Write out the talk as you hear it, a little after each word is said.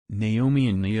Naomi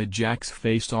and Nia Jax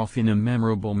faced off in a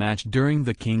memorable match during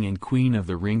the King and Queen of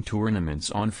the Ring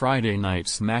tournaments on Friday Night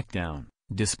SmackDown,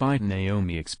 despite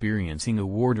Naomi experiencing a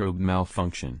wardrobe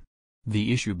malfunction.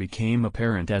 The issue became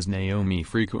apparent as Naomi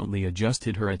frequently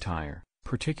adjusted her attire,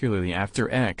 particularly after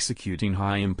executing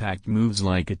high-impact moves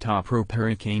like a top-rope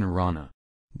Hurricane Rana.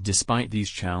 Despite these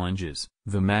challenges,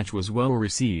 the match was well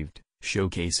received,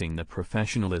 showcasing the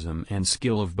professionalism and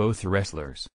skill of both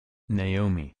wrestlers.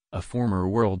 Naomi, a former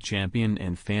world champion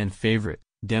and fan favorite,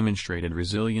 demonstrated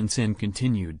resilience and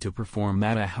continued to perform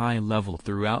at a high level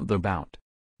throughout the bout.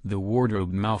 The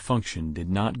wardrobe malfunction did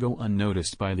not go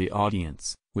unnoticed by the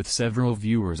audience, with several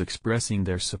viewers expressing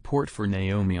their support for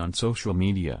Naomi on social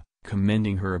media,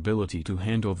 commending her ability to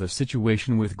handle the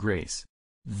situation with grace.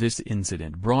 This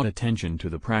incident brought attention to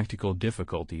the practical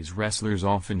difficulties wrestlers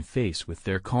often face with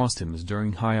their costumes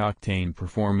during high-octane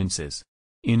performances.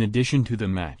 In addition to the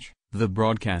match, the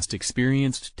broadcast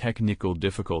experienced technical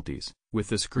difficulties, with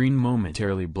the screen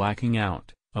momentarily blacking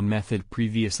out, a method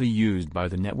previously used by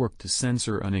the network to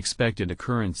censor unexpected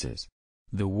occurrences.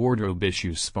 The wardrobe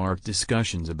issues sparked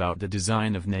discussions about the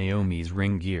design of Naomi's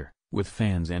ring gear, with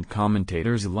fans and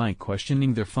commentators alike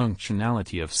questioning the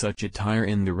functionality of such attire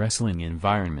in the wrestling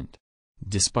environment.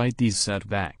 Despite these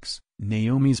setbacks,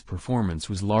 Naomi's performance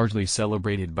was largely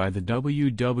celebrated by the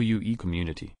WWE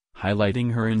community,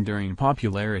 highlighting her enduring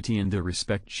popularity and the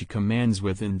respect she commands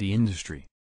within the industry.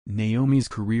 Naomi's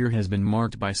career has been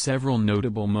marked by several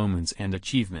notable moments and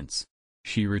achievements.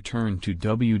 She returned to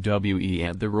WWE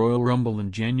at the Royal Rumble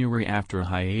in January after a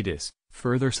hiatus,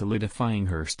 further solidifying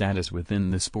her status within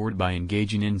the sport by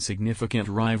engaging in significant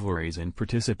rivalries and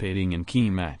participating in key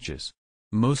matches.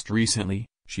 Most recently,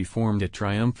 she formed a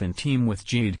triumphant team with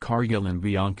Jade Cargill and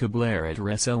Bianca Belair at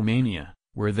WrestleMania,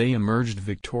 where they emerged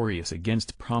victorious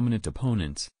against prominent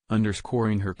opponents,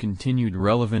 underscoring her continued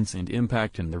relevance and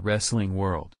impact in the wrestling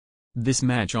world. This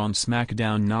match on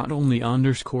SmackDown not only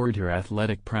underscored her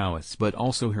athletic prowess but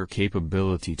also her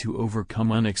capability to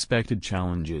overcome unexpected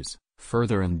challenges,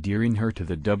 further endearing her to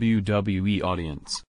the WWE audience.